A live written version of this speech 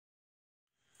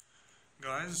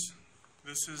Guys,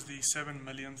 this is the 7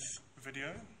 millionth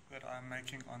video that I'm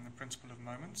making on the principle of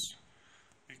moments,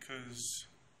 because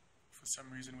for some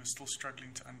reason we're still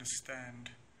struggling to understand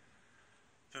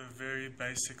the very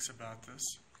basics about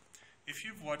this. If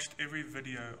you've watched every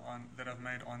video that I've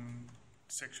made on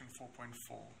section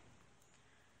 4.4,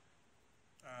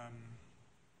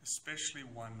 especially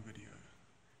one video,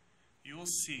 you'll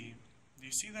see, do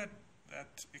you see that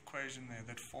equation there,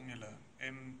 that formula,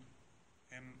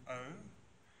 MO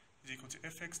is equal to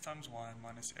fx times y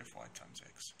minus fy times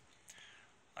x.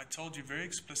 I told you very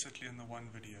explicitly in the one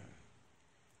video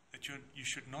that you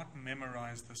should not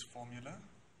memorize this formula,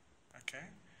 okay?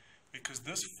 Because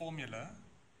this formula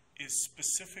is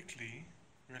specifically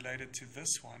related to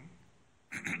this one.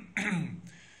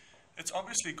 It's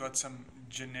obviously got some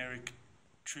generic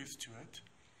truth to it,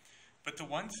 but the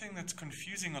one thing that's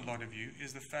confusing a lot of you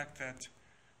is the fact that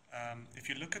if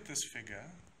you look at this figure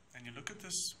and you look at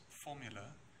this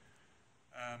formula,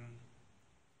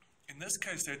 in this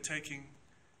case they're taking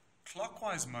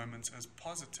clockwise moments as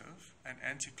positive and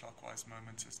anti-clockwise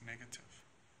moments as negative.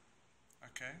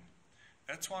 Okay?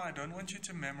 That's why I don't want you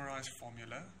to memorize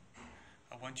formula.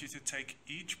 I want you to take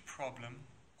each problem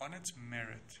on its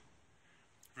merit.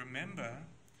 Remember,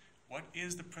 what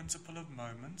is the principle of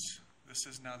moments? This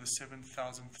is now the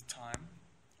 7,000th time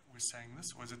we're saying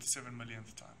this. Or is it the 7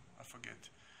 millionth time? I forget.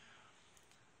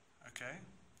 Okay?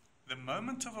 The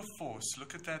moment of a force,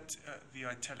 look at that, the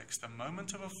italics. The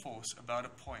moment of a force about a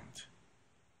point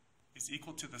is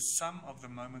equal to the sum of the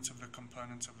moments of the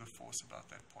components of the force about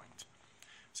that point.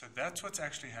 So that's what's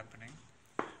actually happening.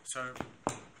 So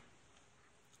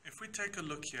if we take a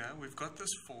look here, we've got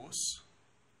this force,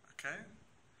 okay?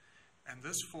 And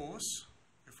this force,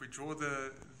 if we draw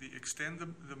extend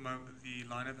the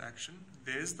line of action,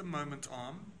 there's the moment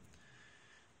arm.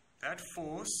 That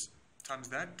force times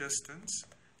that distance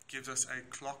gives us a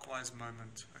clockwise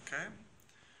moment, okay?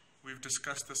 We've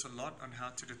discussed this a lot on how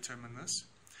to determine this.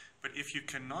 But if you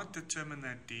cannot determine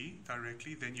that D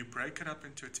directly, then you break it up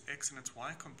into its X and its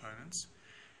Y components.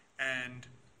 And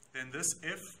then this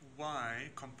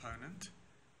Fy component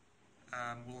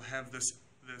will have this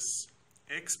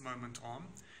X moment arm,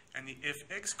 and the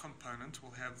Fx component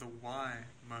will have the Y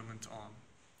moment arm,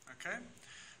 okay?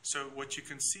 So what you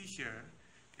can see here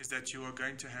is that you are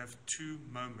going to have two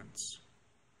moments.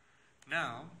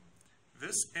 Now,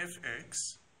 this Fx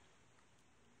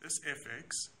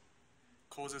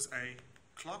causes a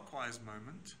clockwise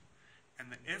moment,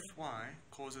 and the Fy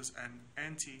causes an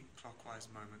anti-clockwise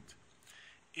moment.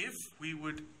 If we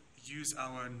would use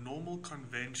our normal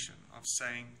convention of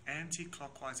saying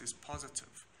anti-clockwise is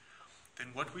positive,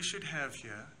 then what we should have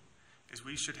here is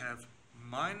we should have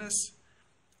minus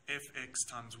Fx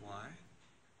times y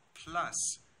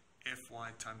plus Fy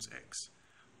times x.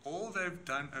 All they've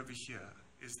done over here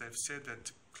is they've said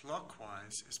that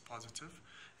clockwise is positive.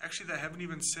 Actually, they haven't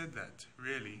even said that,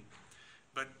 really.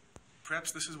 But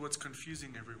perhaps this is what's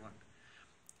confusing everyone.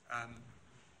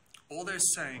 All they're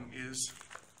saying is,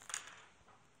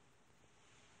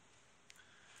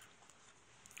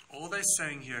 all they're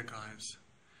saying here, guys,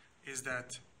 is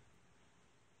that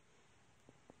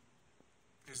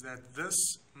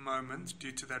this moment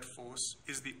due to that force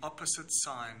is the opposite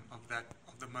sign of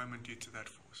the moment due to that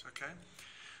force, okay?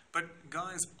 But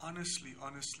guys, honestly,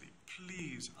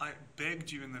 please, I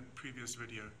begged you in the previous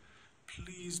video,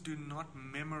 please do not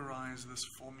memorize this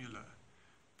formula.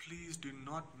 Please do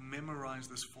not memorize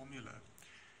this formula.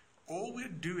 All we're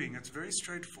doing, it's very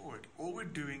straightforward. All we're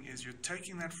doing is you're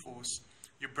taking that force,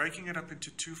 you're breaking it up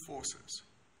into two forces,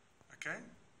 okay?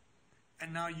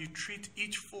 And now you treat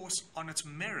each force on its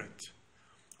merit.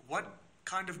 What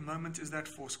kind of moment is that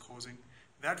force causing?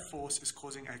 That force is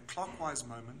causing a clockwise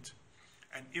moment.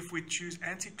 And if we choose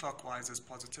anti-clockwise as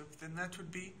positive, then that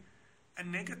would be a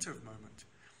negative moment.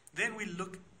 Then we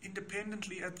look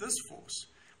independently at this force.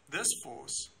 This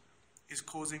force is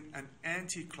causing an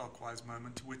anti-clockwise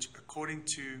moment, which according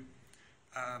to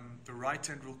the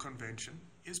right-hand rule convention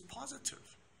is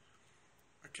positive.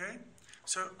 Okay?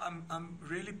 So I'm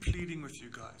really pleading with you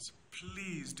guys.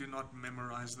 Please do not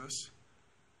memorize this.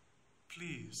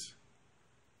 Please.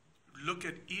 Look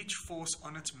at each force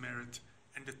on its merit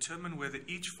and determine whether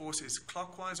each force is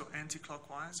clockwise or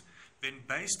anti-clockwise. Then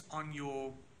based on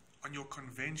your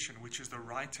convention, which is the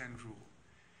right-hand rule,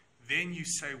 then you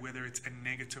say whether it's a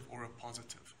negative or a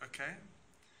positive, okay?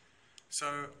 So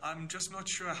I'm just not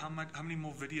sure how many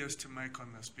more videos to make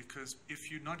on this, because if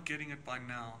you're not getting it by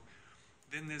now,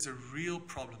 then there's a real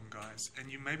problem, guys. And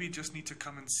you maybe just need to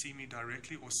come and see me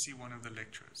directly or see one of the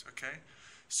lecturers, okay?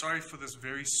 Sorry for this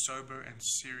very sober and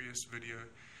serious video,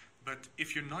 but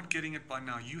if you're not getting it by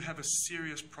now, you have a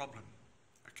serious problem,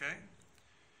 okay?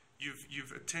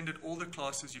 You've attended all the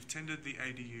classes, you've attended the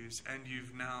ADUs, and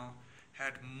you've now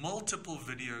had multiple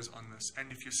videos on this,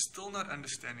 and if you're still not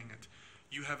understanding it,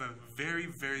 you have a very,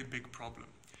 very big problem,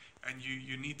 and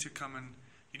you need to come and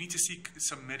you need to seek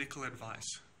some medical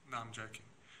advice. No, I'm joking.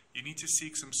 You need to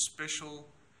seek some special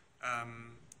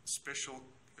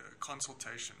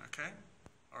consultation, okay?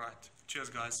 All right. Cheers,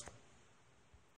 guys.